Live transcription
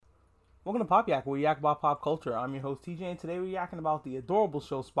Welcome to Pop Yak, where we yak about pop culture. I'm your host TJ, and today we're yakking about the adorable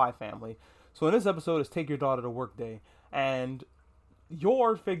show Spy Family. So in this episode is Take Your Daughter to Work Day, and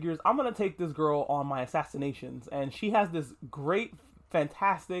Yor figures I'm gonna take this girl on my assassinations, and she has this great,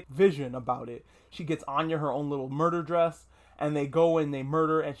 fantastic vision about it. She gets Anya her own little murder dress, and they go and they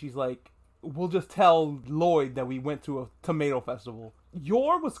murder, and she's like, "We'll just tell Lloyd that we went to a tomato festival."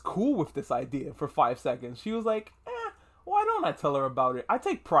 Yor was cool with this idea for 5 seconds. She was like, why don't I tell her about it? I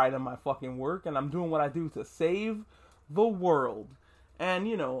take pride in my fucking work, and I'm doing what I do to save the world. And,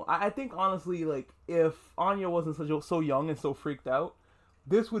 you know, I think, honestly, like, if Anya wasn't so young and so freaked out,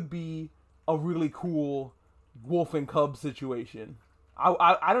 this would be a really cool wolf and cub situation.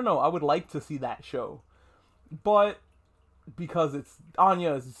 I don't know. I would like to see that show. But because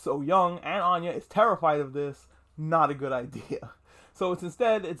Anya is so young, and Anya is terrified of this, not a good idea. So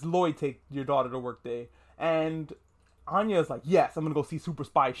it's Lloyd Take Your Daughter to Work Day. And Anya is like, yes, I'm gonna go see super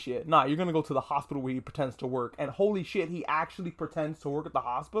spy shit. Nah, you're gonna go to the hospital where he pretends to work. And holy shit, he actually pretends to work at the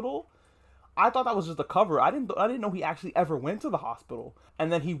hospital? I thought that was just a cover. I didn't know he actually ever went to the hospital.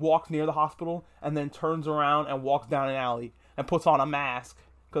 And then he walks near the hospital and then turns around and walks down an alley and puts on a mask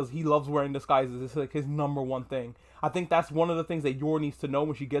because he loves wearing disguises. It's like his number one thing. I think that's one of the things that Yor needs to know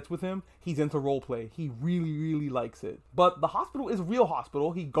when she gets with him. He's into roleplay. He really, really likes it. But the hospital is a real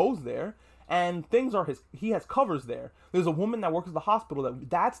hospital. He goes there. And he has covers there. There's a woman that works at the hospital.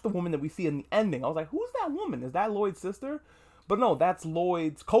 That's the woman that we see in the ending. I was like, who's that woman? Is that Lloyd's sister? But no, that's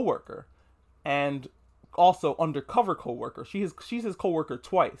Lloyd's coworker. And also undercover coworker. She's his coworker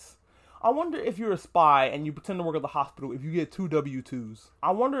twice. I wonder if you're a spy and you pretend to work at the hospital, if you get 2 W-2s.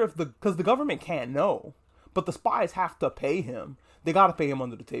 I wonder because the government can't know. But the spies have to pay him. They gotta pay him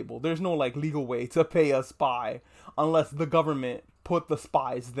under the table. There's no legal way to pay a spy unless the government put the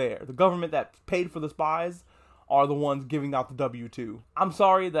spies there. The government that paid for the spies are the ones giving out the W-2. I'm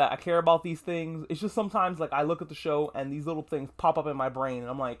sorry that I care about these things. It's just sometimes like I look at the show and these little things pop up in my brain and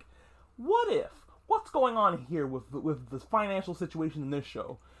I'm like, what if? What's going on here with the financial situation in this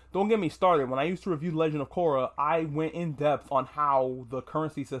show? Don't get me started. When I used to review Legend of Korra, I went in depth on how the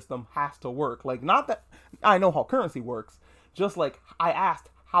currency system has to work. Like, not that I know how currency works, just like I asked,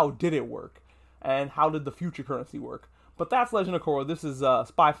 how did it work? And how did the future currency work? But that's Legend of Korra. This is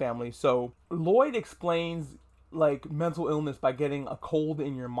Spy Family. So Lloyd explains like mental illness by getting a cold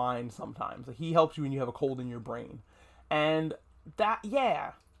in your mind sometimes. Like, he helps you when you have a cold in your brain. And that,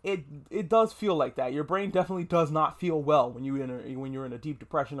 yeah, it does feel like that. Your brain definitely does not feel well when you're in a deep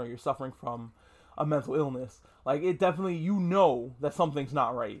depression or you're suffering from a mental illness. Like, it definitely, you know that something's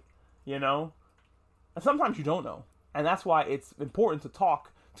not right, you know? And sometimes you don't know. And that's why it's important to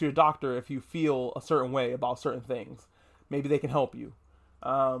talk to your doctor if you feel a certain way about certain things. Maybe they can help you.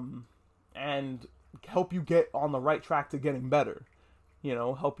 And help you get on the right track to getting better. You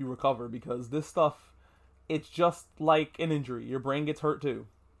know, help you recover. Because this stuff, it's just like an injury. Your brain gets hurt too.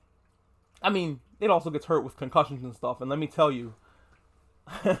 I mean, it also gets hurt with concussions and stuff. And let me tell you,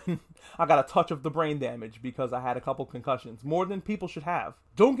 I got a touch of the brain damage because I had a couple concussions. More than people should have.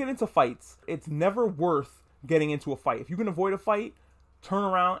 Don't get into fights. It's never worth getting into a fight. If you can avoid a fight, turn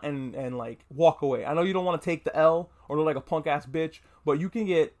around and like walk away. I know you don't want to take the L or look like a punk ass bitch, but you can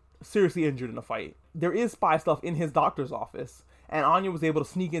get seriously injured in a fight. There is spy stuff in his doctor's office, and Anya was able to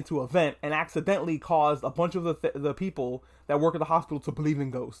sneak into a vent and accidentally caused a bunch of the people that work at the hospital to believe in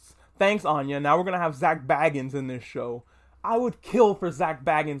ghosts. Thanks, Anya. Now we're gonna have Zach Baggins in this show. I would kill for Zach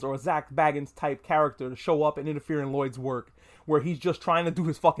Baggins or a Zach Baggins type character to show up and interfere in Lloyd's work, where he's just trying to do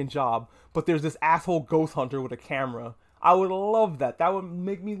his fucking job, but there's this asshole ghost hunter with a camera. I would love that. That would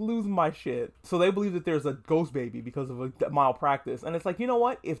make me lose my shit. So they believe that there's a ghost baby because of a malpractice. And it's like, you know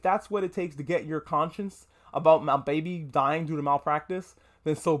what? If that's what it takes to get your conscience about my baby dying due to malpractice,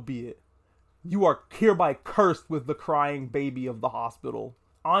 then so be it. You are hereby cursed with the crying baby of the hospital.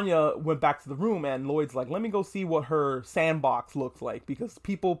 Anya went back to the room and Lloyd's like, let me go see what her sandbox looks like. Because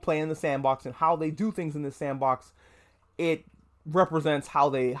people play in the sandbox and how they do things in the sandbox, it represents how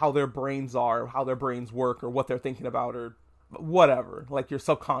their brains are, how their brains work, or what they're thinking about, or whatever, like your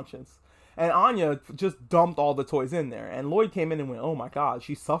subconscious. And Anya just dumped all the toys in there, and Lloyd came in and went, oh my god,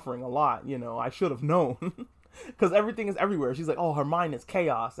 she's suffering a lot, you know, I should have known. Because everything is everywhere. She's like, oh, her mind is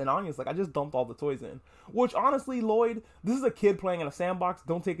chaos. And Anya's like, I just dumped all the toys in. Which, honestly, Lloyd, this is a kid playing in a sandbox.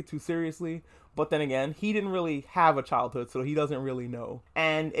 Don't take it too seriously. But then again, he didn't really have a childhood, so he doesn't really know.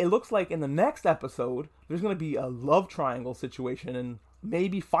 And it looks like in the next episode, there's going to be a love triangle situation. And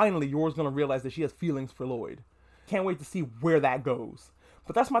maybe finally, Yor's going to realize that she has feelings for Lloyd. Can't wait to see where that goes.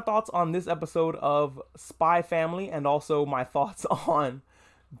 But that's my thoughts on this episode of Spy Family. And also my thoughts on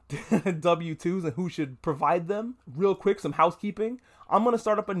W-2s and who should provide them. Real quick, some housekeeping. I'm going to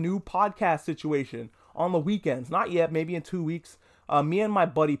start up a new podcast situation on the weekends. Not yet, maybe in 2 weeks. Me and my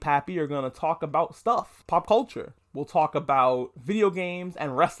buddy Pappy are going to talk about stuff, pop culture. We'll talk about video games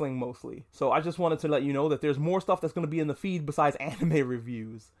and wrestling mostly. So I just wanted to let you know that there's more stuff that's going to be in the feed besides anime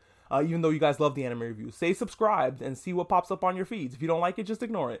reviews. Even though you guys love the anime reviews. Stay subscribed and see what pops up on your feeds. If you don't like it, just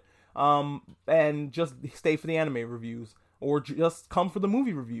ignore it. And just stay for the anime reviews. Or just come for the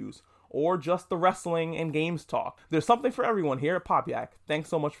movie reviews. Or just the wrestling and games talk. There's something for everyone here at Pop Yak. Thanks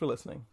so much for listening.